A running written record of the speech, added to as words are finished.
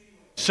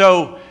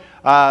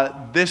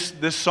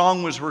This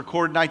song was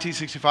recorded in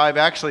 1965.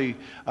 Actually,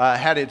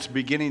 had its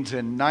beginnings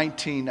in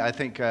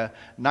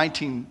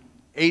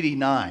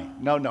 1989.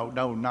 No,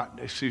 not,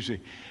 excuse me,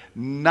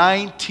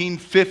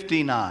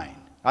 1959.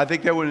 I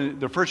think that was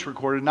the first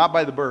recorded, not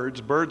by the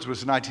Byrds. Byrds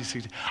was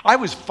 1960. I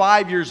was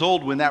 5 years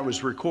old when that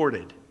was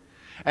recorded.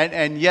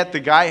 And yet the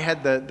guy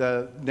had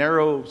the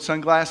narrow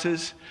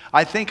sunglasses.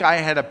 I think I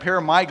had a pair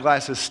of my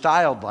glasses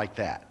styled like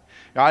that.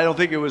 Now, I don't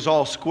think it was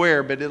all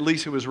square, but at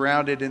least it was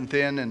rounded and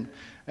thin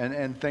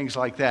and things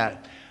like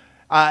that.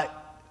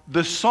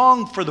 The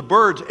song for the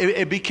Byrds,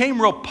 it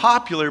became real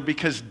popular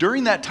because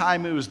during that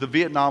time it was the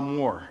Vietnam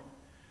War.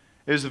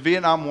 It was the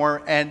Vietnam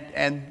War,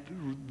 and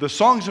the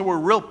songs that were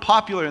real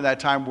popular in that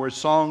time were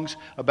songs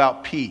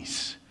about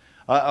peace.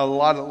 A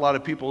lot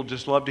of people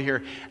just love to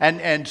hear.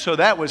 And so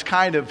that was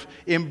kind of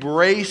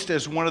embraced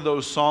as one of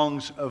those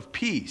songs of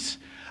peace.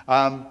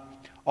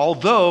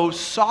 Although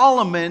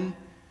Solomon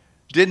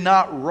did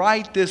not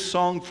write this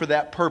song for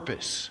that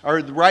purpose, or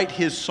write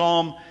his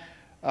psalm,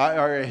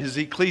 or his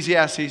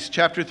Ecclesiastes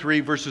chapter 3,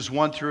 verses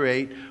 1 through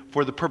 8,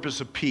 for the purpose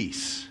of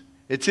peace.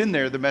 It's in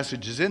there, the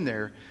message is in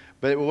there,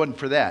 but it wasn't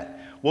for that.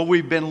 What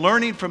we've been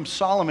learning from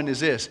Solomon is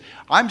this: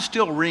 I'm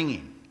still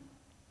ringing.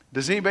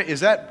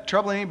 Is that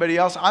troubling anybody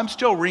else? I'm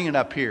still ringing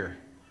up here.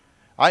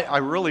 I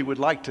really would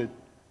like to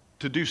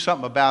do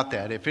something about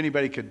that. If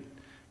anybody could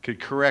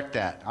correct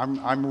that.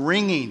 I'm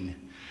ringing.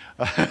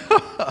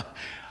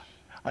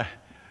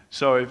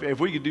 So if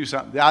we could do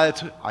something, I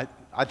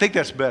think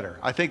that's better.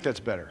 I think that's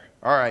better.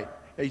 All right.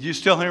 Hey, you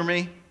still hear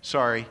me?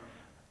 Sorry.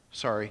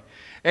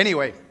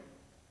 Anyway,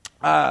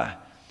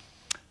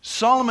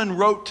 Solomon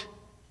wrote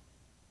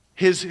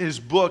his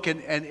book,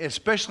 and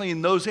especially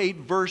in those 8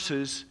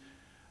 verses,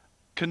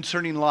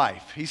 concerning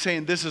life. He's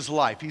saying this is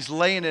life. He's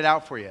laying it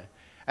out for you.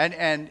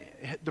 And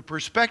the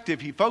perspective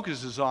he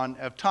focuses on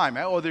of time.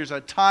 Oh, there's a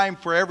time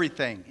for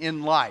everything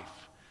in life.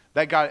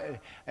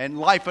 And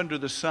life under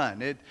the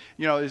sun.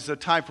 There's a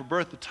time for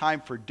birth, a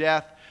time for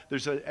death.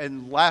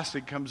 And last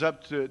it comes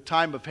up to a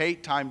time of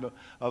hate, time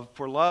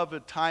for love, a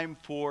time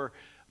for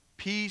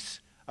peace,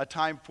 a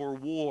time for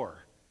war.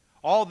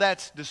 All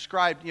that's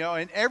described,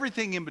 and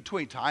everything in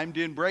between. Time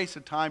to embrace,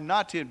 a time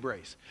not to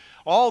embrace.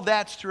 All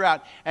that's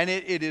throughout. And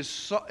it is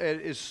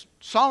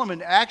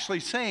Solomon actually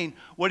saying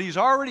what he's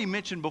already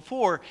mentioned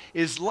before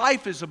is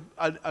life is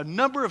a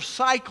number of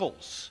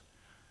cycles.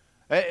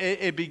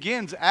 It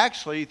begins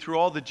actually through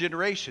all the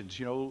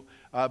generations,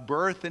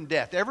 birth and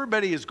death.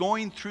 Everybody is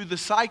going through the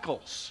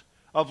cycles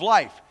of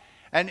life.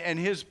 And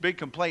his big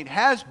complaint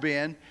has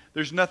been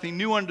there's nothing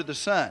new under the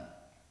sun.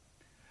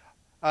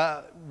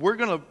 We're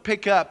going to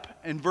pick up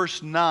in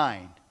verse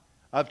 9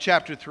 of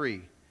chapter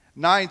 3,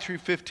 9 through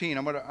 15.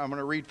 I'm going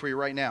to read for you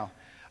right now.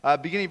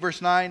 Beginning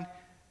verse 9,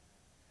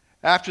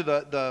 after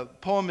the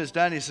poem is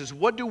done, he says,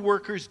 what do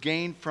workers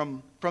gain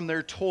from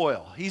their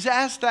toil? He's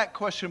asked that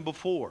question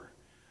before.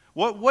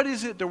 What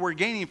is it that we're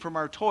gaining from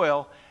our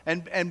toil?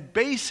 And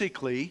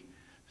basically,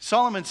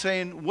 Solomon's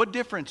saying, what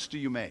difference do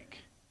you make?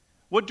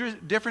 What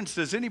difference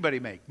does anybody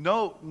make?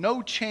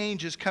 No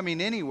change is coming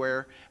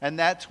anywhere, and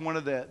that's one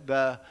of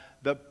the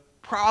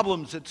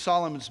problems that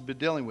Solomon's been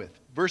dealing with.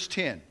 Verse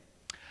 10,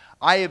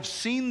 I have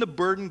seen the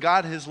burden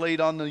God has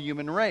laid on the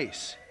human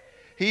race.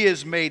 He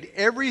has made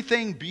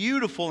everything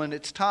beautiful in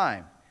its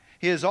time.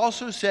 He has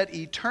also set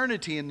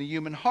eternity in the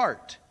human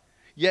heart.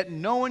 Yet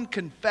no one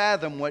can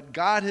fathom what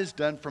God has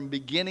done from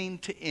beginning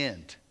to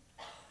end.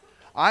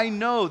 I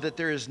know that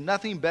there is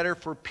nothing better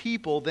for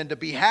people than to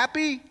be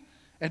happy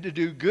and to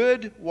do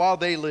good while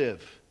they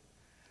live.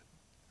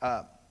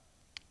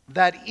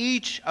 That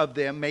each of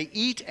them may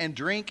eat and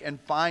drink and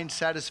find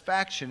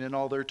satisfaction in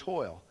all their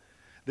toil.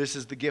 This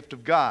is the gift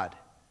of God.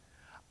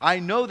 I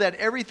know that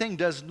everything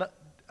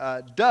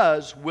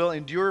will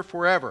endure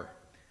forever.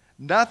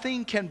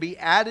 Nothing can be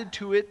added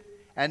to it,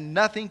 and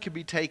nothing can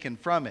be taken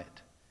from it.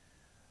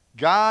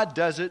 God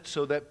does it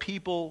so that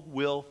people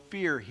will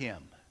fear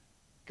Him.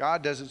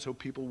 God does it so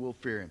people will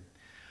fear Him.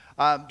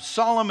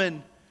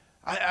 Solomon,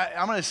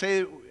 I'm going to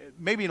say it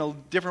maybe in a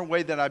different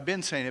way than I've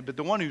been saying it, but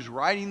the one who's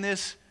writing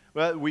this,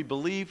 we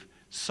believe,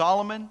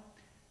 Solomon,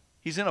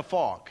 he's in a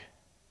fog.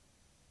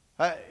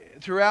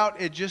 Throughout,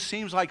 it just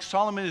seems like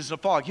Solomon is in a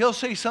fog. He'll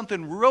say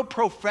something real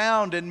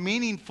profound and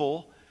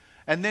meaningful,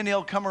 and then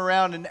he'll come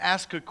around and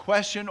ask a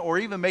question or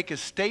even make a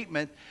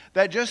statement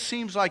that just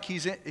seems like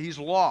he's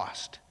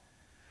lost.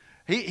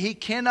 He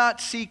cannot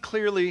see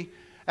clearly,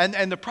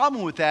 and the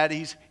problem with that,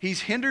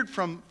 he's hindered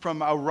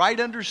from a right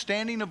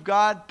understanding of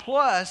God.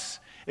 Plus,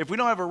 if we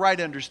don't have a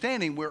right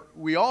understanding,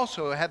 we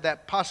also have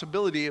that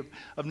possibility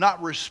of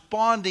not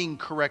responding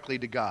correctly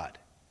to God.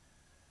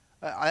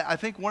 I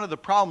think one of the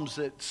problems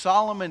that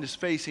Solomon is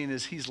facing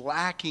is he's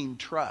lacking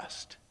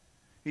trust.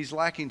 He's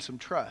lacking some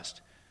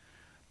trust.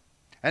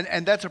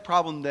 And that's a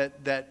problem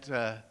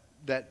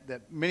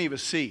that many of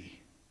us see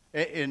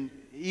in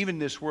even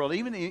this world,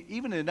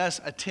 even in us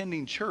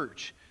attending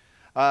church.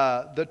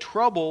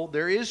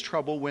 There is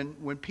trouble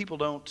when people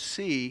don't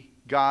see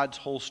God's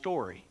whole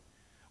story,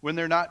 when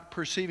they're not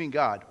perceiving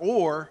God,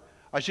 or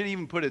I should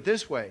even put it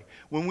this way.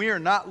 When we are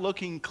not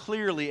looking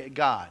clearly at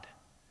God,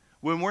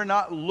 when we're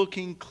not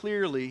looking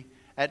clearly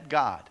at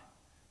God,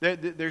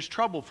 there's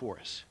trouble for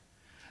us.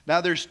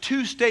 Now, there's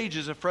two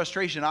stages of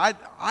frustration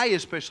I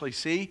especially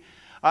see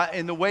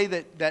in the way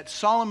that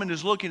Solomon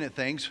is looking at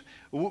things.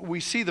 We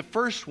see the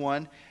first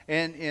one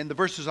in the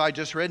verses I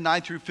just read,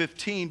 9 through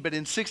 15, but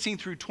in 16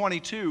 through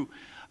 22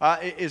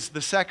 is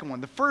the second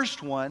one. The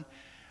first one,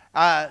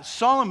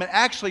 Solomon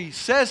actually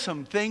says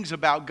some things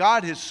about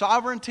God, his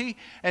sovereignty,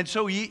 and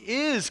so he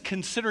is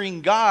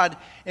considering God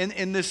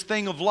in this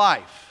thing of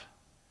life.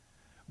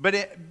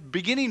 But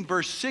beginning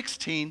verse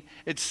 16,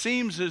 it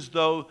seems as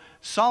though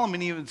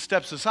Solomon even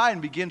steps aside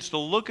and begins to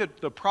look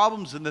at the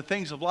problems and the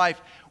things of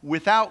life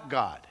without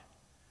God.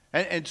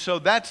 And so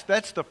that's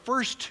the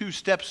first two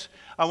steps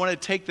I want to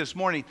take this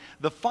morning.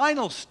 The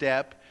final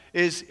step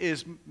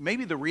is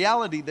maybe the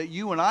reality that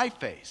you and I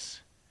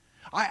face.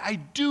 I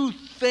do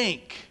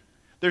think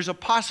there's a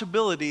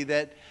possibility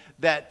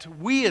that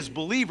we as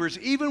believers,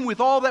 even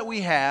with all that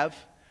we have,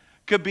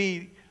 could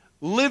be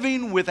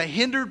living with a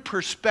hindered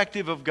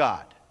perspective of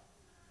God.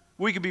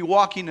 We could be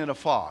walking in a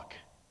fog.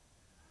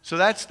 So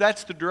that's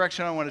the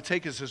direction I want to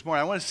take us this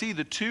morning. I want to see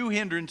the two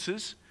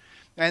hindrances,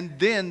 and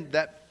then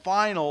that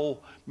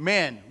final,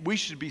 man, we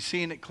should be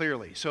seeing it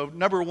clearly. So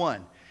number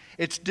one,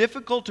 it's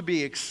difficult to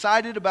be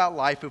excited about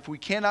life if we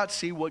cannot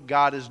see what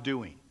God is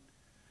doing.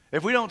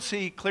 If we don't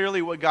see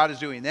clearly what God is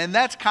doing. And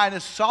that's kind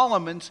of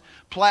Solomon's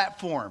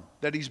platform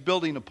that he's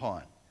building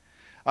upon.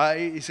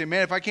 He said,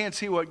 man, if I can't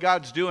see what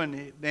God's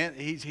doing, man,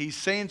 he's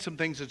saying some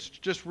things that's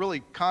just really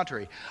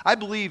contrary. I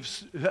believe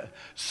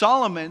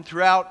Solomon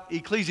throughout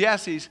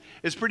Ecclesiastes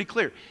is pretty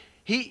clear.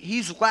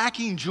 He's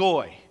lacking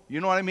joy.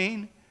 You know what I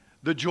mean?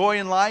 The joy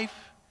in life.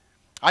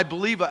 I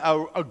believe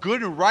a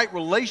good and right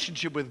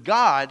relationship with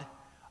God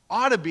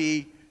ought to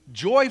be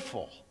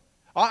joyful.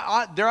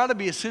 There ought to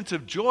be a sense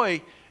of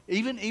joy,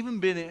 even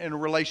being in a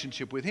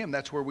relationship with Him.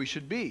 That's where we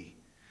should be.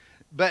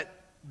 But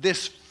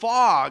this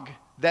fog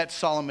that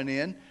Solomon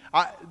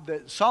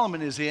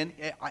is in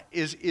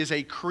is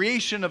a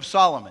creation of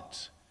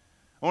Solomon's.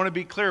 I want to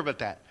be clear about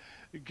that.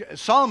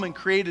 Solomon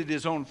created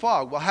his own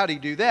fog. Well, how did he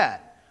do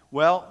that?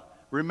 Well,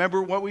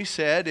 remember what we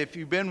said. If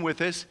you've been with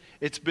us,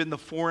 it's been the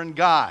foreign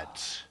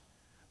gods.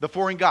 The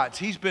foreign gods.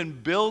 He's been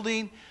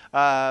building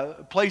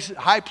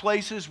high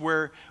places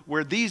where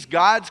these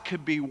gods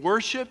could be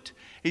worshipped.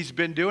 He's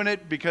been doing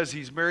it because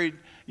he's married,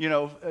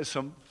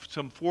 some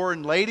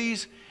foreign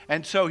ladies.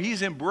 And so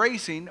he's he's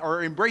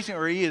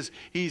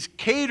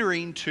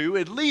catering to,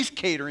 at least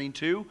catering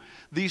to,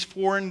 these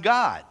foreign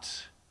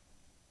gods.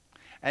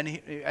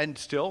 And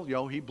still,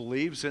 he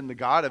believes in the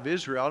God of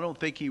Israel. I don't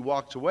think he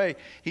walks away.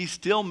 He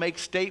still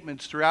makes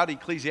statements throughout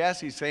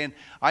Ecclesiastes saying,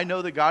 I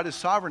know that God is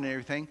sovereign and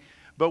everything,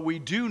 but we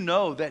do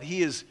know that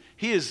he is,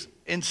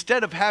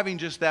 instead of having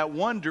just that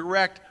one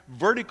direct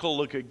vertical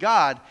look at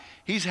God,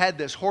 he's had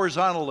this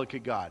horizontal look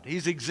at God.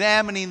 He's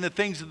examining the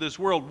things of this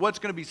world. What's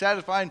going to be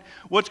satisfying?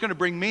 What's going to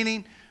bring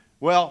meaning?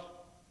 Well,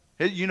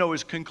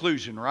 his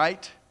conclusion,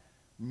 right?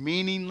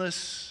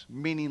 Meaningless,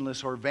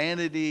 or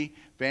vanity,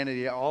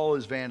 all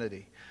is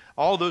vanity.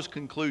 All those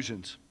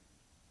conclusions.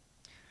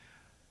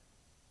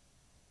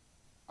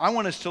 I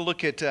want us to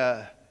look at,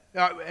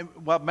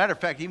 matter of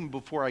fact, even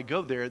before I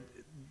go there,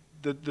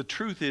 the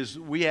truth is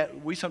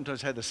we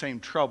sometimes had the same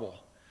trouble.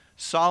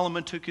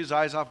 Solomon took his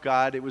eyes off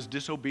God. It was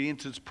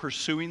disobedience. It's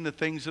pursuing the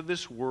things of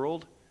this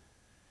world.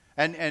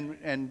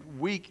 And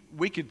we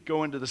could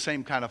go into the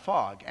same kind of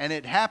fog. And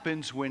it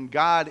happens when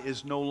God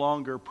is no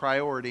longer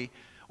priority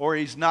or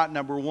He's not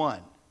number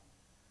one.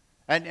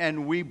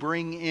 And we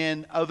bring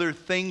in other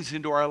things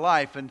into our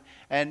life.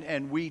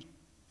 And we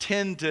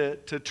tend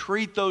to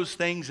treat those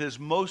things as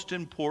most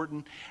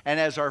important and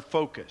as our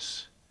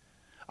focus.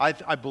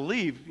 I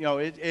believe,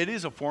 it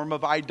is a form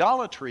of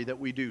idolatry that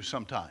we do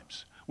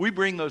sometimes. We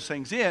bring those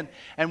things in,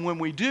 and when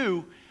we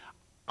do,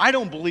 I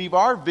don't believe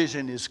our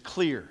vision is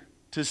clear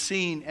to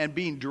seeing and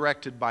being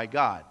directed by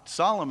God.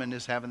 Solomon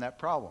is having that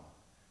problem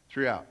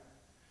throughout.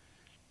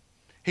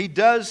 He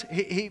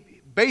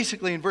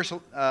basically in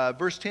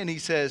verse 10 he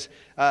says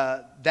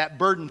that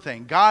burden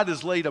thing. God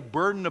has laid a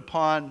burden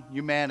upon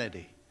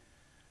humanity.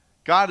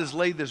 God has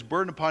laid this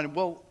burden upon him.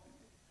 Well,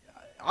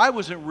 I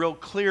wasn't real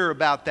clear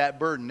about that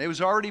burden. It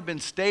was already been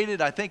stated.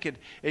 I think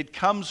it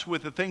comes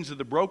with the things of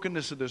the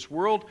brokenness of this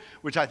world,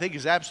 which I think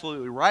is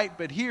absolutely right.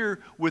 But here,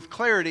 with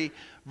clarity,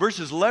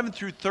 verses 11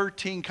 through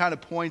 13 kind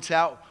of points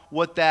out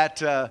what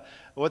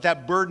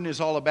that burden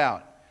is all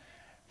about.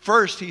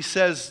 First, he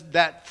says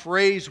that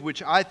phrase,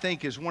 which I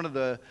think is one of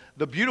the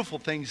beautiful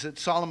things that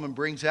Solomon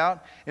brings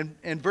out.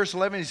 In verse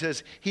 11, he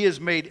says, He has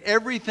made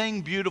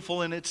everything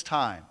beautiful in its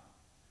time.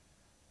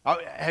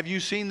 Have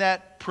you seen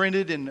that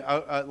printed in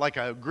like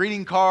a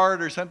greeting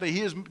card or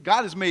something?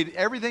 God has made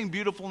everything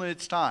beautiful in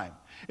its time.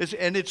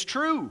 And it's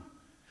true.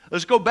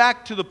 Let's go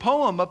back to the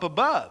poem up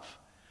above.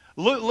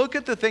 Look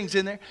at the things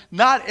in there.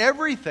 Not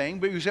everything,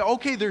 but you say,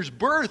 okay, there's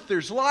birth,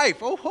 there's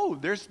life.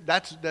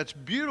 That's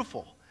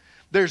beautiful.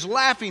 There's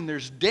laughing,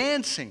 there's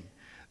dancing.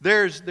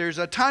 There's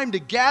a time to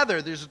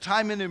gather. There's a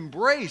time in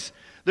embrace.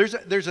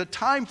 There's a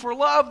time for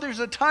love. There's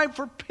a time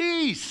for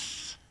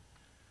peace.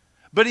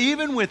 But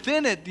even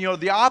within it,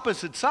 the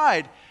opposite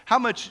side, how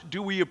much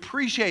do we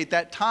appreciate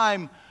that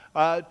time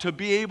to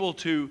be able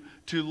to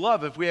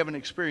love if we haven't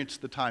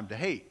experienced the time to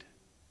hate?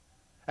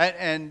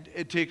 And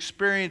to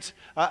experience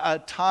a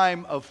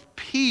time of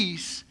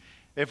peace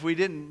if we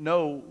didn't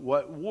know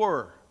what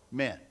war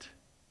meant.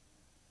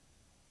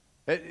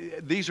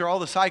 These are all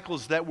the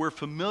cycles that we're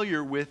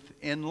familiar with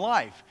in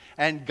life.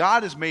 And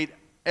God has made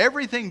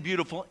everything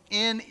beautiful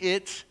in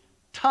its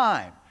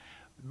time.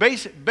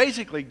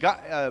 Basically,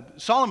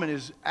 Solomon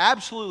is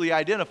absolutely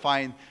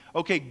identifying,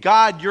 okay,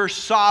 God, you're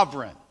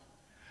sovereign.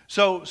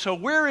 So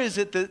where is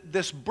it that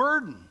this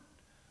burden,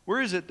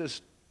 where is it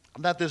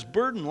that this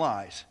burden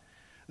lies?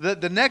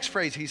 The next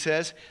phrase he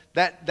says,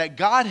 that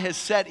God has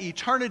set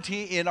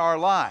eternity in our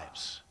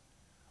lives.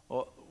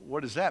 Well,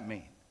 what does that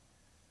mean?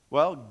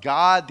 Well,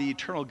 God, the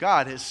eternal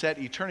God, has set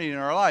eternity in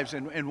our lives.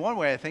 And in one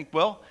way, I think,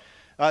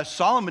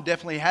 Solomon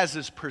definitely has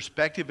this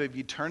perspective of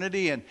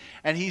eternity, and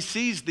he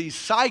sees these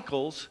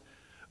cycles,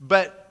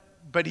 but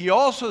he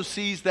also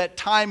sees that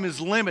time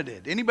is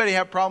limited. Anybody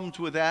have problems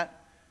with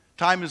that?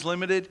 Time is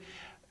limited?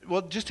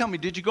 Well, just tell me,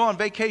 did you go on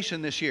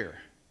vacation this year?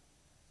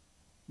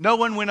 No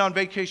one went on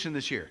vacation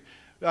this year.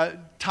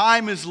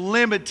 Time is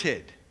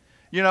limited.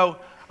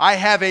 I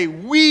have a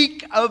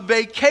week of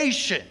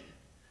vacation.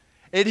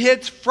 It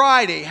hits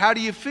Friday. How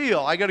do you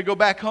feel? I got to go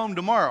back home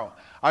tomorrow.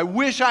 I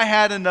wish I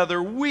had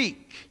another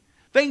week.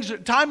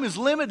 Time is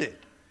limited.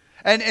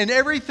 And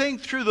everything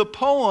through the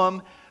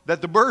poem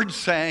that the birds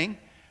sang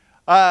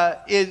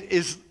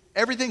is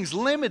everything's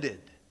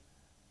limited.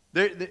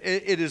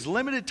 It is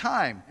limited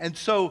time. And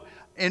so,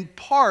 in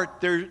part,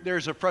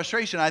 there's a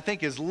frustration, I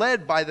think, is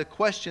led by the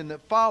question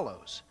that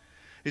follows.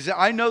 He said,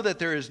 I know that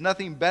there is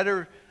nothing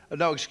better.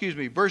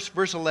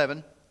 Verse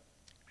 11.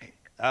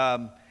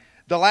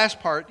 The last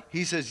part,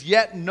 he says,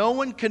 yet no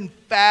one can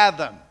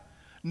fathom.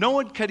 No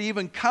one could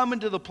even come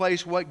into the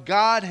place what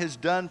God has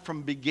done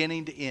from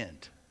beginning to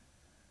end.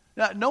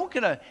 Now, no one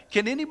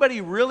can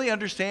anybody really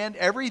understand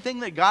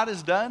everything that God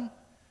has done?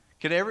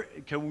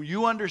 Can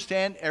you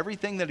understand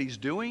everything that he's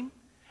doing?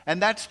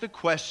 And that's the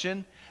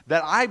question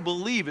that I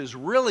believe is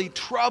really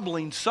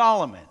troubling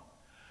Solomon.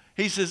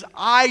 He says,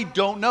 I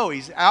don't know.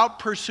 He's out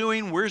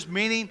pursuing. Where's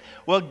meaning?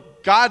 Well,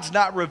 God's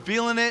not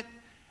revealing it.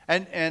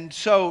 And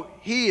so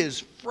he is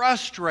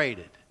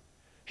frustrated.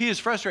 He is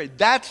frustrated.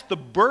 That's the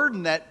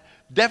burden that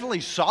definitely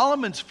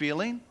Solomon's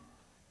feeling.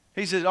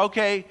 He says,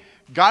 okay,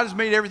 God has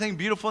made everything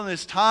beautiful in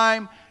this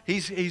time.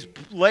 He's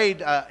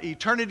laid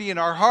eternity in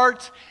our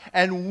hearts.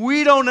 And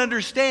we don't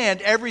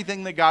understand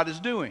everything that God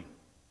is doing.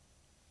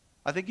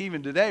 I think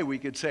even today we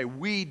could say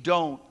we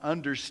don't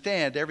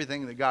understand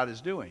everything that God is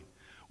doing.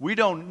 We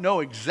don't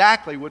know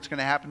exactly what's going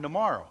to happen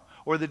tomorrow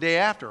or the day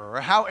after or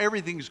how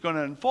everything's going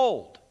to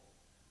unfold.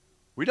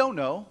 We don't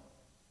know.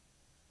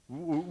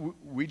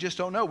 We just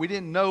don't know. We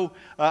didn't know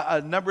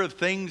a number of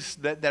things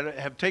that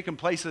have taken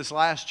place this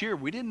last year.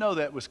 We didn't know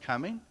that was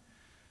coming.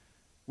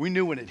 We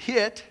knew when it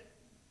hit.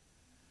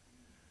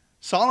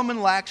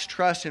 Solomon lacks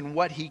trust in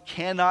what he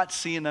cannot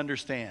see and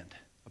understand.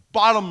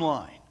 Bottom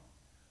line,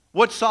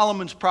 what's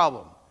Solomon's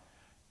problem?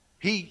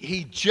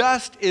 He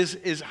just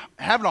is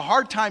having a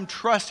hard time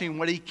trusting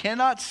what he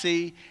cannot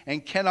see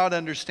and cannot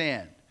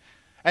understand.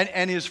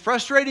 And his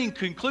frustrating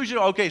conclusion,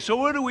 okay, so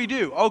what do we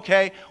do?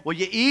 Okay, well,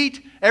 you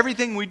eat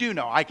everything we do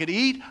know. I could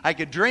eat, I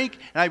could drink,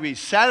 and I'd be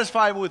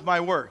satisfied with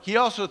my work. He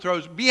also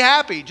throws, be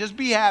happy, just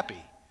be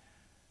happy.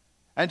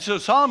 And so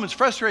Solomon's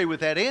frustrated with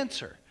that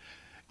answer.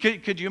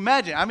 Could you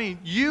imagine? I mean,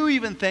 you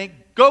even think,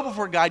 go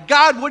before God.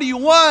 God, what do you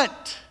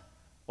want?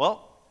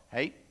 Well,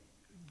 hey,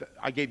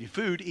 I gave you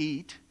food,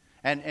 eat.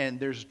 And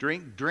there's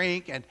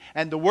drink,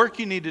 and the work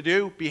you need to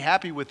do, be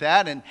happy with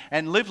that,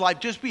 and live life,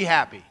 just be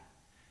happy.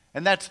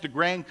 And that's the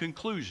grand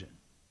conclusion.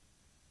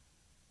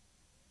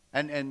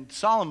 And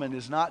Solomon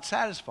is not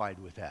satisfied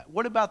with that.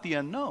 What about the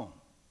unknown?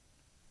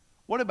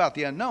 What about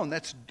the unknown?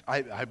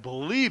 I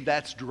believe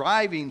that's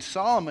driving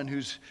Solomon,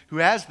 who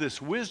has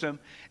this wisdom,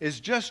 is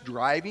just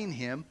driving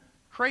him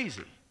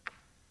crazy.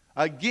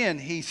 Again,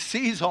 he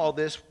sees all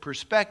this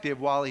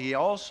perspective while he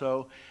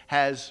also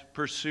has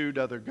pursued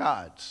other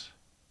gods.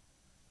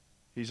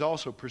 He's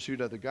also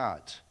pursued other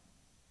gods.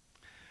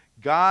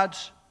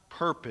 God's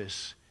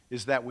purpose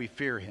is that we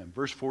fear him.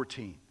 Verse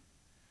 14.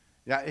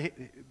 Yeah,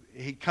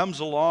 he comes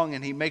along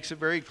and he makes it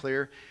very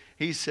clear.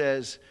 He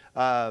says,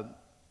 I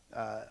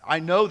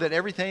know that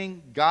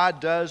everything God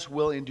does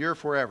will endure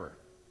forever.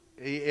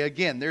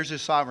 Again, there's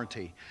his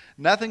sovereignty.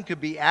 Nothing could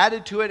be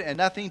added to it and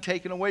nothing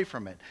taken away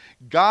from it.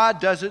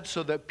 God does it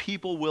so that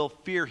people will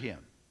fear him.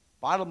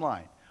 Bottom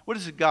line, what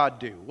does God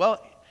do?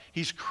 Well,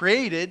 he's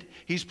created,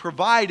 he's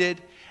provided,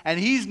 and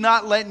he's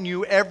not letting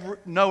you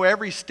know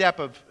every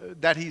step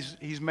that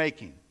he's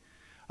making.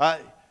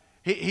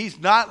 He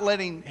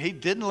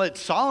didn't let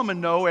Solomon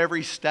know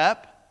every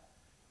step.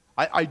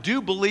 I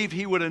do believe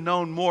he would have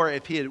known more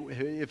if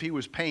he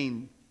was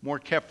paying more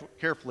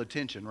careful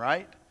attention,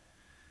 right?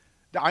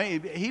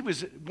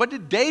 What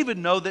did David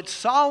know that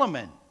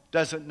Solomon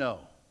doesn't know?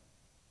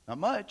 Not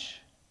much.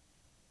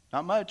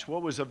 Not much.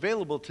 What was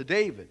available to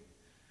David?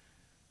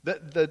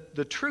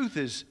 The truth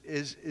is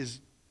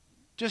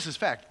just as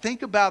fact.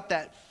 Think about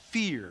that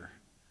fear.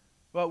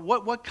 Well,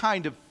 what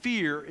kind of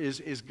fear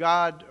is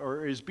God,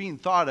 or is being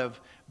thought of,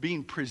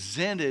 being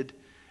presented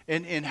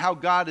in how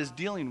God is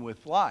dealing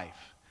with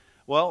life?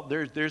 Well,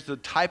 there's the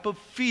type of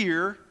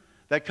fear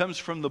that comes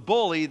from the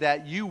bully,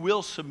 that you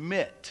will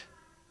submit.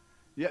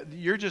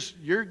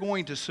 You're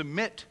going to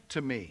submit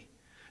to me.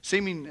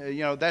 Seeming,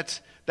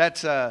 that's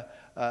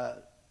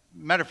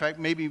matter of fact,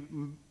 maybe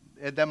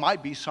that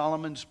might be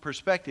Solomon's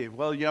perspective.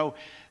 Well,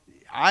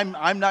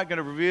 I'm not going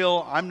to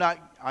reveal.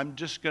 I'm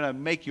just going to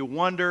make you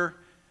wonder,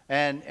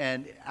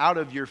 and out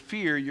of your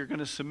fear, you're going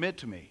to submit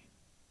to me.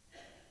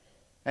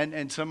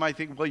 And some might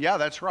think, well, yeah,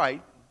 that's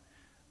right.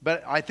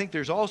 But I think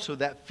there's also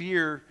that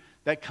fear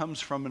that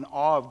comes from an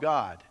awe of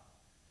God.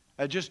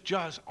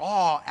 Just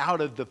awe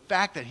out of the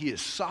fact that He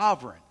is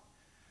sovereign.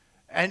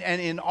 And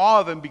in awe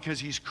of Him because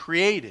He's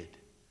created.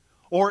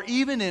 Or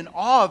even in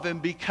awe of Him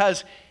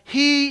because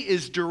He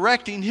is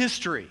directing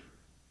history.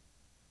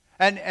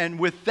 And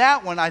with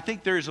that one, I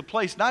think there is a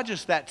place, not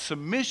just that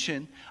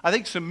submission. I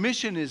think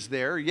submission is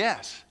there,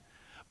 yes.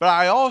 But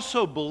I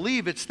also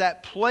believe it's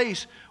that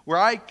place where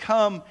I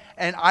come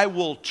and I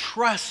will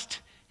trust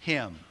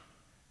Him.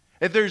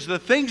 If there's the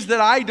things that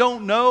I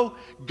don't know,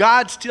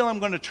 God, still I'm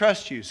going to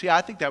trust you. See,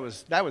 I think that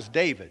was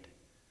David.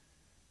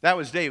 That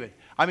was David.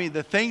 I mean,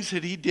 the things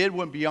that he did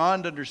went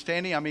beyond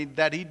understanding. I mean,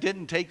 that he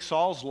didn't take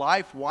Saul's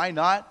life. Why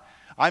not?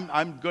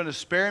 I'm going to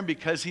spare him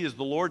because he is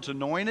the Lord's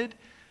anointed.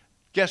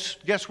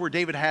 Guess where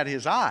David had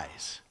his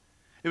eyes?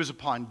 It was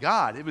upon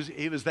God.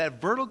 It was that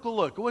vertical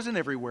look. It wasn't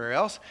everywhere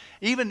else.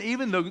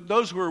 Even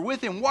those who were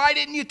with him, why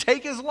didn't you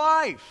take his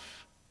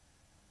life?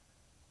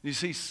 You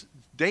see,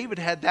 David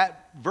had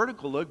that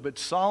vertical look, but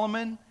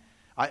Solomon,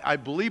 I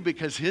believe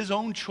because his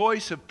own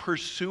choice of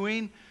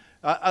pursuing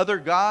other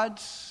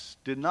gods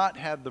did not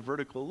have the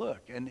vertical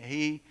look. And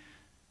he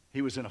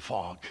was in a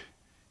fog.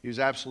 He was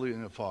absolutely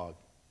in a fog.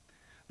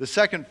 The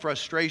second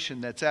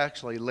frustration that's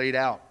actually laid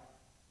out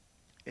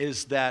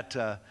is that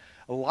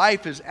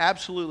life is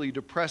absolutely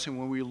depressing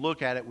when we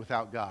look at it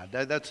without God.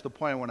 That's the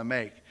point I want to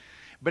make.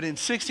 But in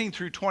 16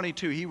 through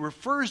 22, he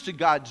refers to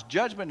God's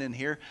judgment in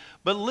here,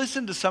 but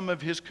listen to some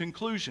of his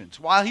conclusions.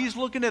 While he's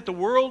looking at the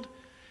world,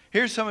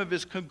 here's some of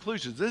his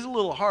conclusions. This is a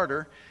little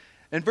harder.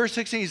 In verse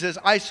 16, he says,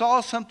 I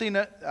saw something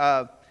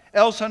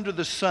else under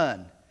the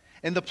sun.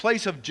 In the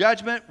place of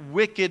judgment,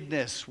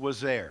 wickedness was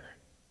there.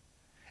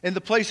 In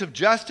the place of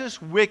justice,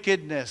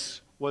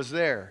 wickedness was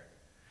there.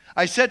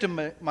 I said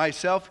to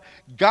myself,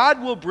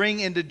 God will bring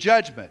into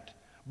judgment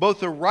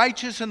both the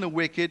righteous and the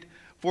wicked,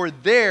 for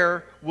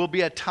there will be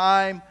a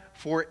time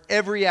for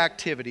every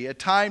activity, a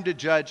time to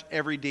judge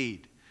every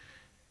deed.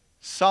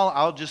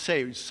 I'll just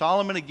say,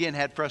 Solomon again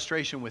had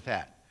frustration with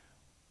that.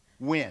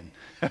 When?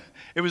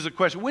 It was a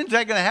question, when's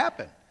that going to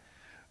happen?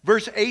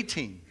 Verse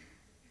 18,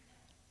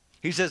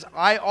 he says,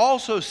 I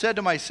also said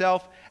to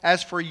myself,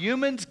 as for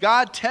humans,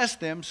 God tests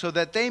them so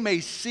that they may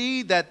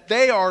see that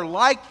they are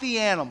like the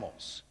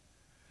animals.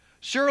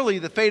 Surely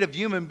the fate of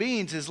human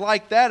beings is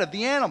like that of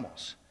the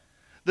animals.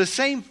 The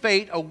same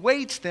fate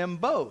awaits them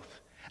both.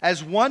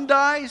 As one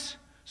dies,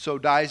 so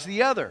dies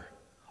the other.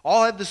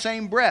 All have the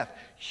same breath.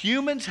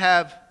 Humans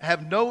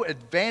have no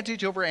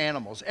advantage over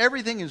animals.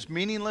 Everything is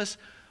meaningless.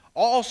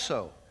 All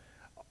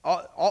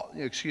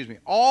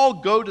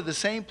go to the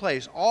same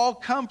place. All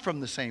come from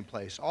the same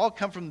place. All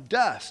come from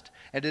dust,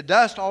 and to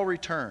dust all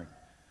return.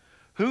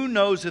 Who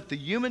knows if the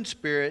human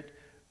spirit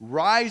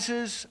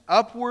rises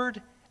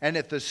upward, and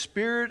if the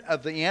spirit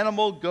of the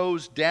animal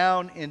goes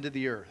down into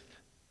the earth?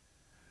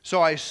 So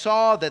I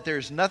saw that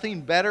there's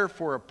nothing better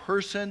for a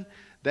person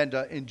than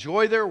to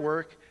enjoy their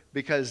work,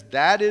 because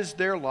that is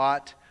their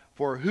lot.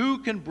 For who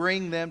can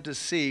bring them to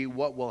see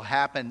what will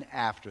happen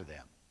after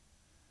them?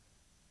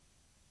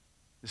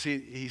 You see,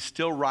 he's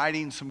still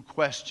writing some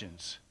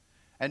questions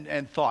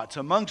and thoughts.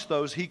 Amongst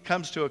those, he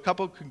comes to a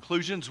couple of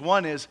conclusions.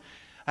 One is,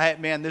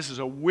 man, this is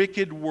a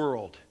wicked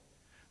world.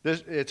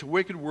 It's a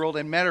wicked world.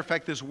 And matter of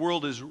fact, this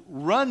world is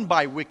run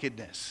by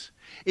wickedness.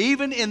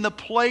 Even in the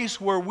place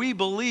where we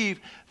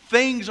believe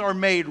things are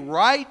made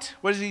right,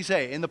 what does he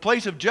say? In the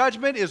place of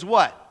judgment is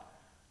what?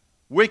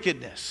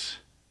 Wickedness.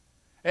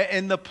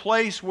 In the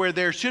place where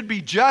there should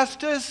be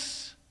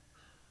justice,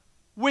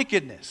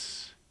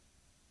 wickedness.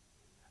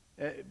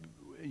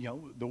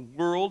 The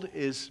world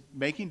is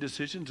making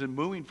decisions and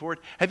moving forward.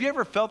 Have you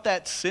ever felt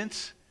that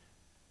sense?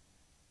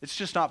 It's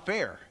just not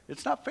fair.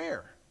 It's not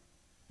fair.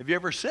 Have you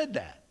ever said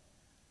that?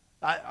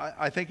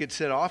 I think it's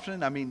said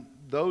often. I mean,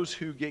 those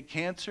who get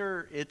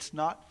cancer, it's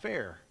not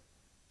fair.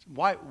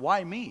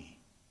 Why me?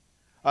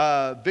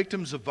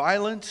 Victims of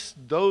violence,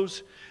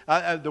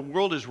 the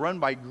world is run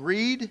by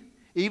greed,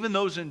 even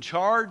those in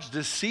charge,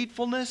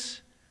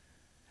 deceitfulness.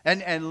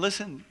 And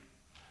listen,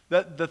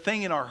 the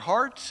thing in our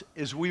hearts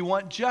is we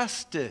want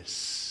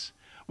justice.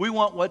 We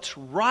want what's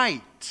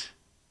right.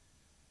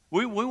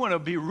 We want to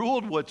be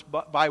ruled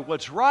by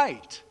what's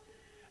right.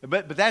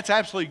 But that's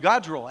absolutely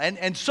God's rule.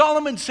 And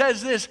Solomon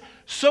says this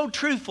so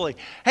truthfully.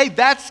 Hey,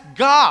 that's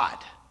God.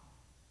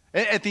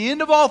 At the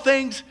end of all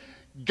things,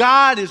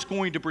 God is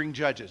going to bring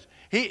judgment.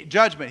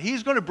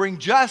 He's going to bring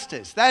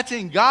justice. That's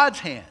in God's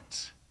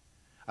hands.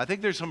 I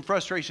think there's some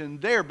frustration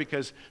there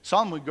because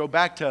Solomon would go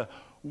back to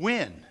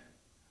when.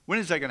 When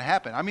is that going to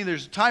happen? I mean,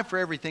 there's a time for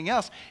everything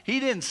else. He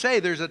didn't say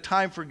there's a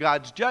time for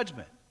God's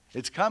judgment.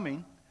 It's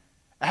coming.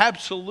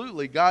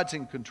 Absolutely. God's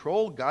in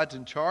control. God's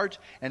in charge.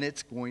 And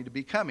it's going to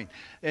be coming.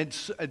 And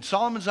in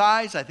Solomon's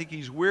eyes, I think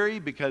he's weary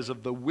because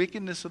of the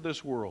wickedness of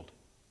this world.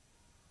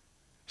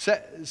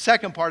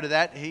 Second part of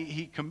that,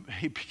 he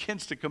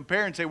begins to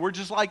compare and say, we're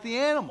just like the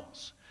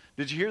animals.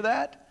 Did you hear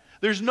that?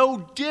 There's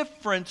no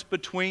difference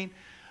between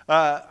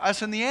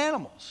us and the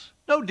animals.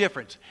 No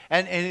difference.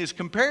 And his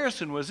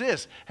comparison was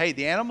this. Hey,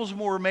 the animals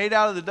were made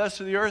out of the dust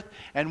of the earth,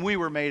 and we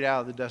were made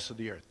out of the dust of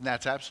the earth. And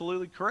that's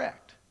absolutely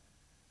correct.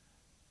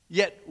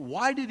 Yet,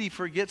 why did he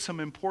forget some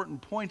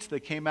important points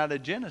that came out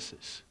of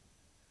Genesis?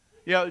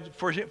 You know,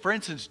 for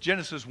instance,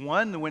 Genesis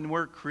 1, when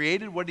we're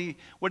created, what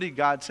did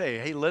God say?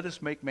 Hey, let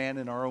us make man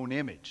in our own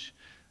image.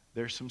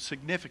 There's some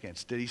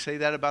significance. Did he say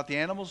that about the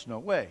animals? No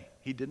way.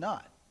 He did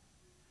not.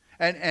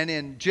 And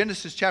in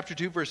Genesis chapter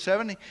 2, verse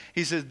 7,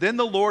 he says, then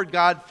the Lord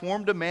God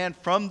formed a man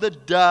from the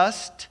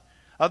dust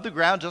of the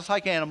ground, just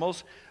like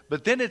animals.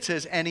 But then it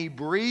says, and he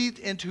breathed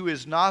into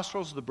his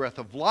nostrils the breath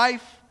of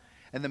life,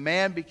 and the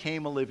man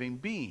became a living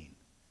being.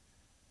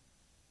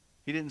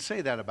 He didn't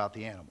say that about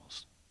the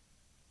animals.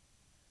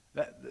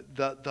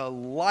 The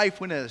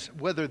life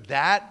whether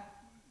that,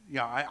 you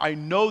know, I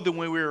know that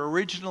when we were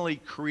originally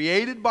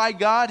created by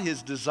God,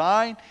 his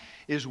design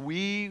is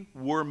we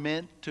were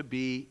meant to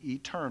be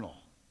eternal.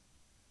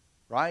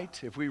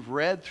 Right? If we've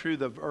read through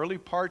the early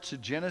parts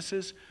of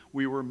Genesis,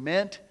 we were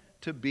meant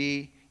to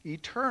be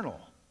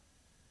eternal.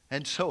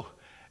 And so,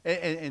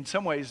 in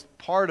some ways,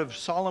 part of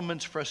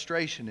Solomon's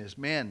frustration is,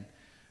 man,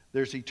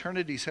 there's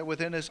eternity set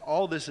within us.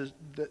 All this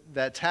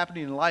that's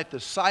happening in life, the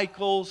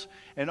cycles,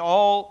 and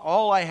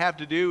all I have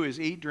to do is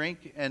eat,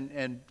 drink,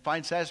 and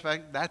find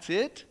satisfaction. That's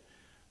it?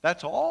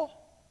 That's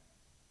all?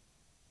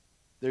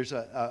 There's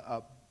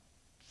a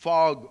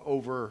fog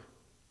over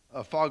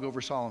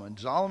Solomon.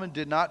 Solomon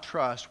did not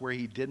trust where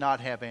he did not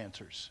have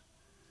answers.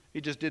 He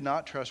just did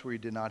not trust where he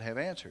did not have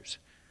answers.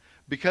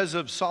 Because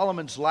of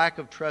Solomon's lack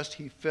of trust,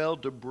 he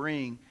failed to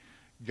bring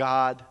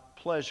God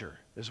pleasure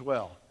as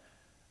well.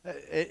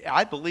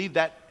 I believe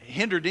that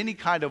hindered any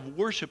kind of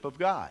worship of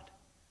God.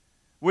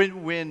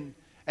 And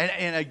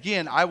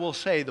again, I will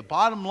say the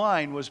bottom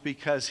line was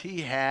because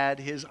he had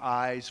his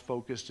eyes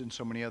focused in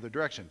so many other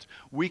directions.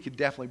 We could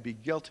definitely be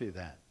guilty of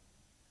that.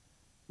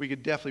 We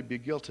could definitely be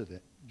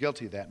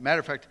guilty of that.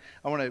 Matter of fact,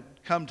 I want to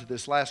come to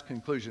this last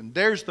conclusion.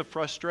 There's the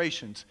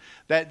frustrations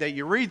that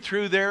you read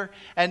through there,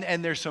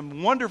 and there's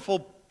some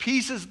wonderful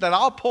pieces that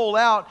I'll pull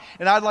out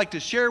and I'd like to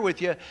share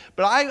with you.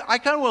 But I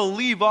kind of want to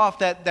leave off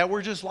that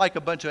we're just like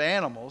a bunch of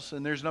animals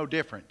and there's no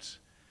difference.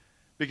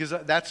 Because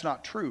that's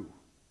not true.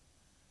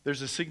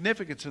 There's a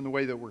significance in the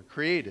way that we're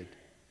created.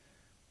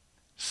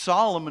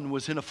 Solomon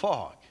was in a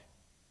fog.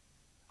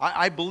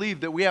 I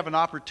believe that we have an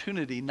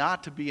opportunity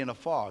not to be in a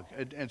fog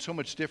and so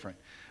much different.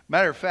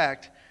 Matter of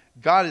fact,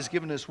 God has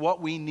given us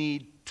what we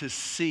need to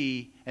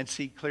see and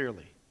see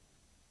clearly.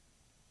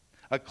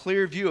 A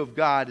clear view of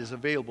God is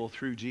available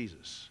through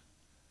Jesus.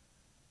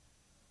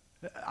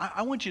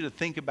 I want you to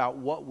think about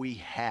what we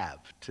have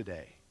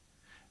today.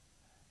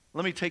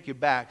 Let me take you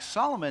back.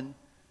 Solomon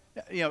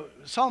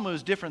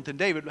was different than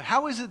David.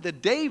 How is it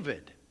that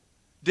David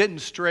didn't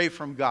stray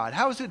from God?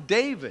 How is it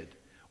David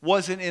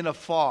wasn't in a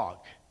fog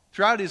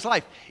throughout his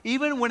life?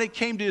 Even when it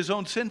came to his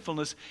own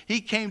sinfulness,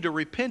 he came to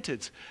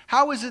repentance.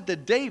 How is it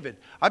that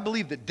I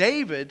believe that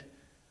David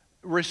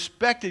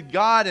respected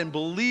God and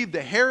believed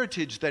the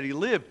heritage that he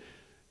lived,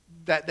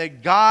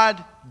 that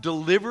God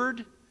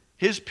delivered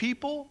his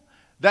people,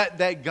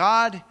 that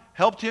God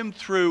helped him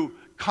through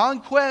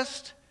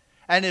conquest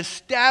and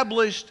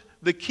established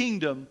the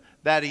kingdom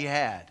that he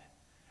had.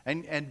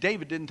 And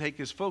David didn't take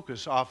his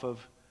focus off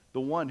of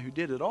the one who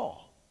did it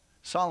all.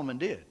 Solomon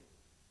did.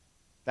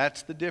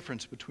 That's the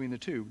difference between the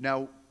two.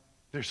 Now,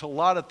 there's a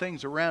lot of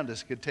things around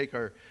us that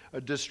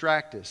could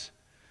distract us.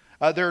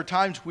 There are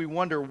times we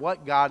wonder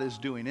what God is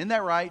doing. Isn't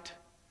that right?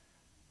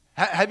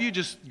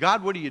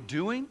 God, what are you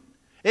doing?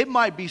 It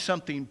might be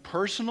something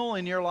personal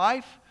in your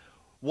life.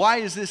 Why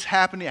is this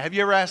happening? Have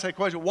you ever asked that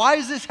question? Why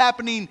is this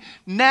happening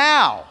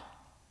now?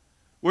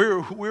 We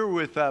were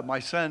with my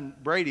son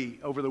Brady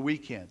over the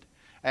weekend,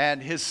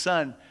 and his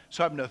son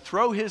so happened to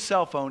throw his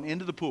cell phone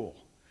into the pool.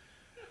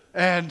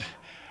 And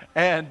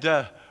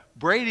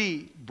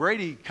Brady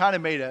kind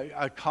of made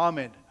a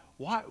comment,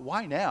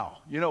 why now?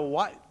 You know,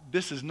 why?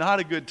 This is not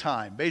a good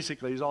time,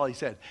 basically, is all he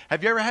said.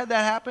 Have you ever had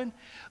that happen?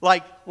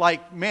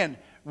 Like man,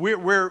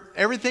 we're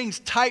everything's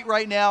tight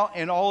right now,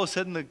 and all of a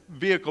sudden the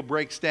vehicle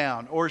breaks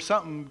down, or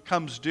something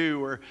comes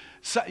due, or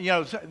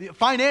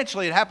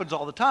financially it happens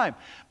all the time.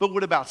 But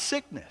what about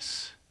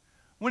sickness?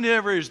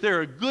 Whenever is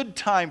there a good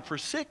time for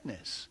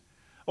sickness,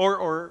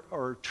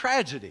 or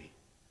tragedy?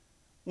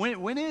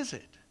 When is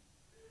it?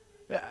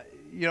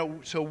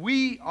 So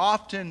we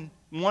often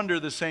wonder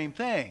the same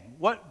thing.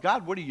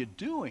 God, what are you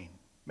doing?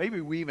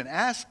 Maybe we even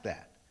ask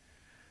that.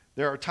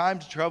 There are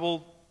times of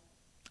trouble,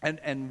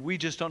 and we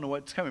just don't know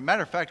what's coming.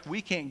 Matter of fact,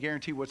 we can't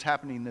guarantee what's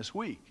happening this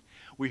week.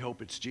 We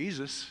hope it's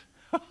Jesus.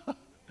 Are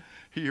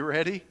you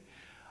ready?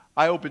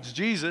 I hope it's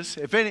Jesus.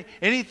 If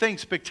anything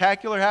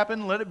spectacular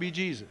happen, let it be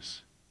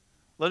Jesus.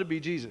 Let it be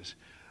Jesus.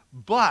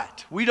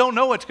 But we don't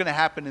know what's going to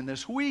happen in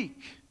this week.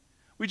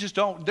 We just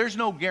don't. There's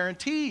no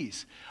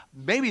guarantees.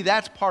 Maybe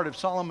that's part of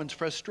Solomon's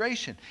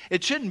frustration.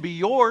 It shouldn't be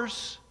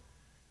yours.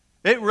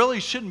 It really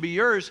shouldn't be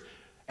yours.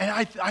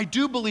 And I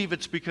do believe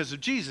it's because of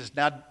Jesus.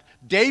 Now,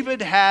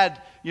 David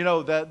had,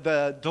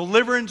 the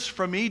deliverance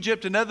from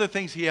Egypt and other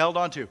things he held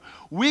on to.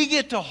 We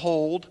get to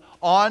hold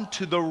on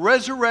to the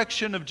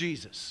resurrection of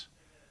Jesus.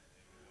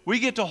 We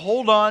get to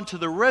hold on to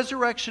the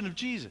resurrection of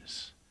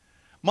Jesus.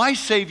 My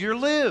Savior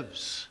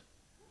lives.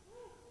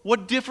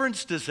 What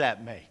difference does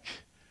that make?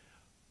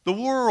 The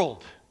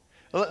world.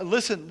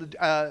 Listen,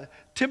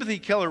 Timothy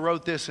Keller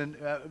wrote this in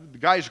the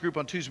guys group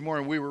on Tuesday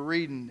morning. We were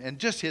reading and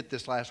just hit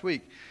this last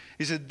week.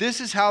 He said, this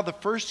is how the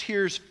first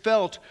hearers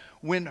felt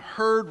when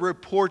heard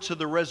reports of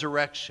the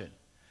resurrection.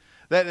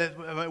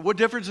 What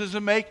difference does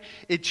it make?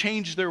 It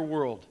changed their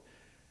world.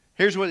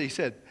 Here's what he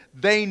said.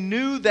 They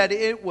knew that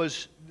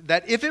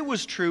if it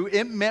was true,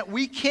 it meant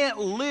we can't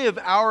live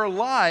our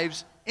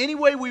lives any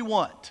way we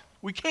want.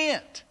 We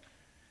can't.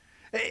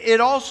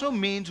 It also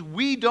means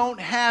we don't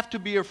have to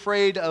be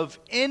afraid of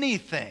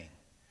anything.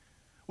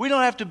 We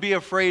don't have to be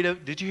afraid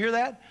of, did you hear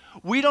that?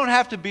 We don't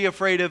have to be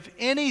afraid of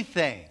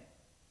anything.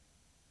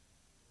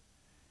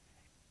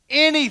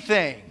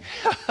 Anything.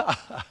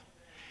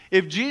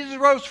 If Jesus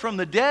rose from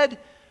the dead,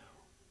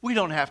 we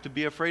don't have to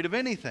be afraid of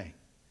anything.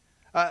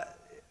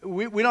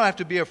 We don't have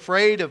to be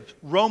afraid of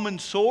Roman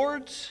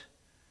swords.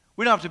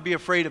 We don't have to be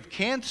afraid of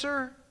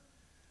cancer.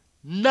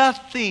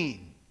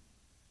 Nothing.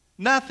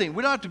 Nothing.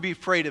 We don't have to be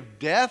afraid of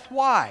death.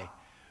 Why?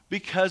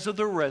 Because of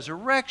the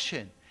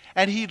resurrection.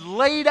 And He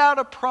laid out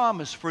a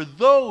promise for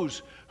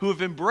those who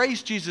have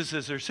embraced Jesus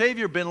as their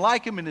Savior, been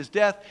like Him in His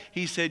death.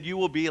 He said, you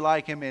will be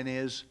like Him in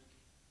His...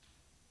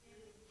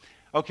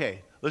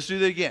 Okay, let's do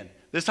that again.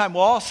 This time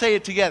we'll all say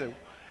it together.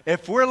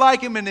 If we're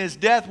like Him in His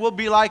death, we'll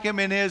be like Him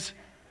in His...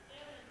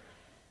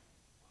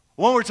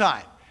 One more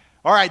time.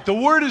 All right, the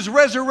word is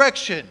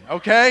resurrection,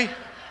 okay?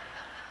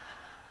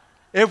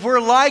 If we're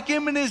like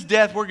Him in His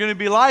death, we're going to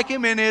be like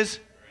Him in His...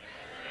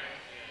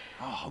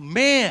 Oh,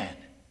 man.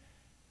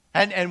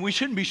 And we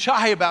shouldn't be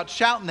shy about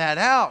shouting that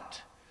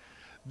out.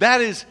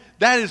 That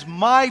is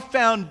my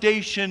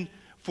foundation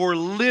for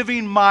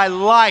living my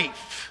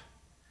life.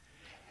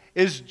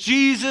 Is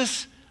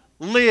Jesus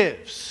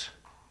lives.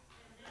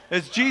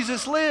 As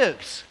Jesus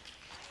lives.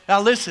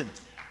 Now listen.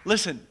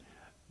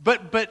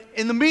 But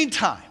in the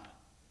meantime,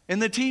 in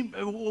the team,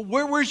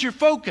 where's your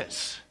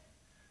focus?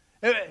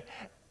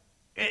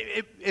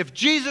 If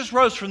Jesus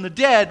rose from the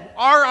dead,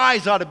 our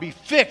eyes ought to be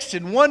fixed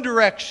in one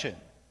direction.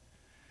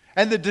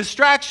 And the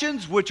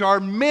distractions, which are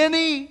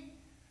many,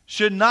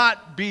 should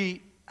not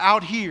be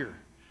out here.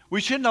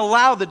 We shouldn't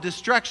allow the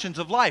distractions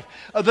of life,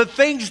 the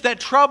things that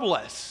trouble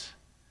us.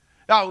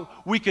 Now,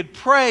 we could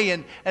pray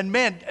and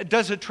man,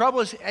 does it trouble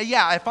us?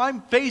 Yeah, if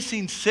I'm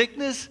facing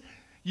sickness,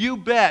 you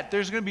bet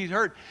there's going to be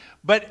hurt.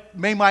 But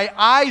may my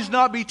eyes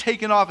not be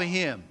taken off of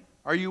Him.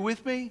 Are you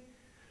with me?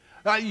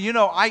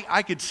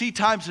 I could see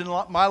times in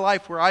my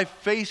life where I've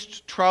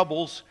faced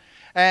troubles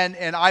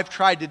and I've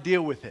tried to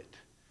deal with it.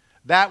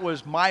 That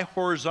was my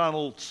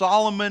horizontal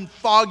Solomon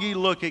foggy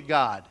look at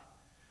God.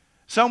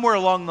 Somewhere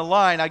along the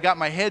line, I got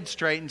my head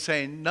straight and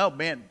saying, no,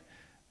 man,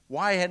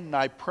 why hadn't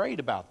I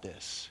prayed about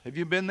this? Have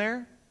you been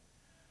there?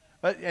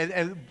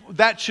 And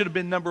that should have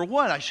been number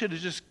one. I should have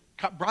just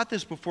brought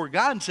this before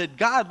God and said,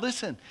 God,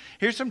 listen,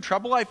 here's some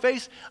trouble I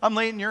face. I'm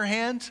laying in your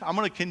hands. I'm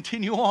going to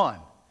continue on.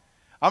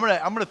 I'm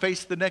going to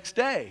face the next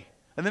day.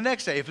 And the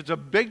next day, if it's a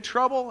big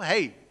trouble,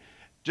 hey,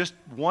 just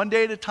one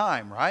day at a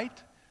time, right?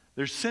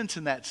 There's sense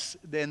in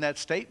that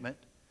statement.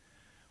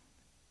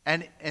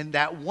 And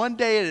that one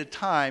day at a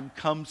time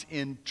comes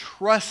in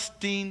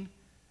trusting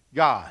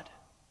God.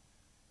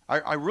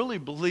 I really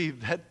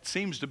believe that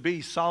seems to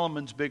be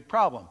Solomon's big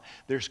problem.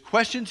 There's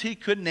questions he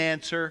couldn't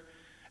answer,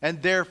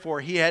 and therefore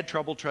he had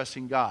trouble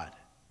trusting God.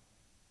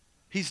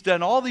 He's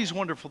done all these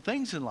wonderful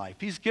things in life.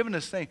 He's given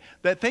us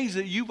things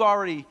that you've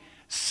already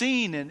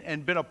seen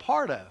and been a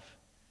part of.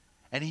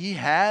 And He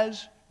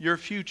has your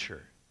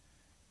future.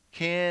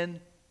 Can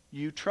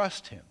you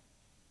trust Him?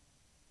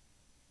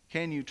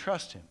 Can you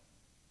trust Him?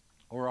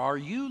 Or are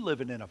you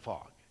living in a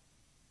fog?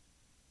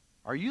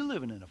 Are you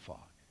living in a fog?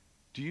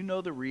 Do you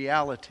know the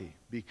reality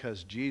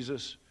because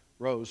Jesus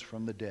rose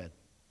from the dead?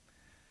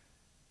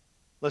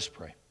 Let's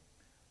pray.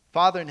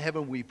 Father in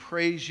heaven, we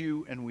praise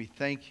You and we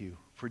thank You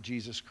for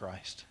Jesus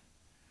Christ.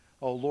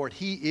 Oh Lord,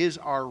 He is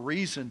our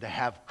reason to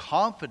have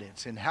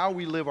confidence in how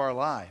we live our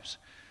lives.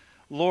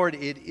 Lord,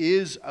 it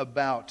is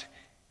about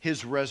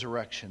His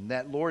resurrection.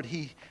 That, Lord,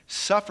 He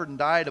suffered and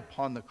died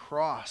upon the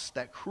cross,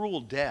 that cruel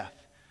death.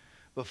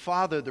 But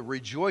Father, the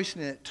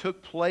rejoicing that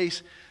took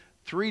place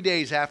 3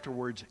 days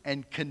afterwards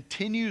and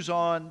continues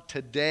on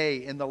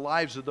today in the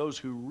lives of those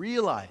who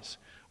realize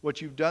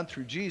what you've done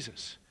through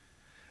Jesus.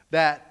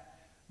 That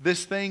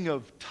this thing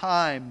of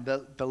time,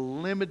 the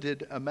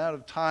limited amount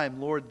of time,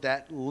 Lord,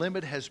 that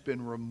limit has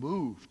been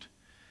removed.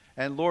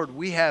 And Lord,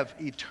 we have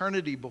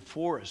eternity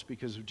before us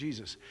because of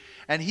Jesus.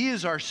 And He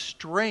is our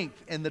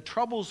strength in the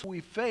troubles we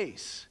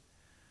face,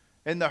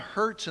 in the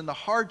hurts and the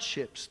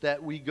hardships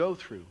that we go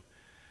through.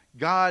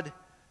 God,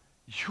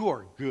 you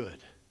are good.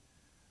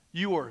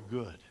 You are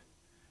good.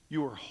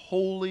 You are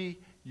holy.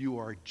 You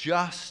are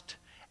just.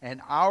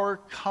 And our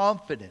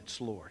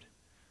confidence, Lord,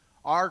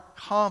 our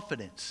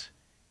confidence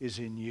is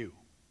in you.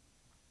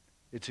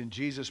 It's in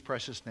Jesus'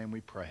 precious name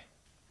we pray.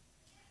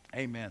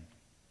 Amen.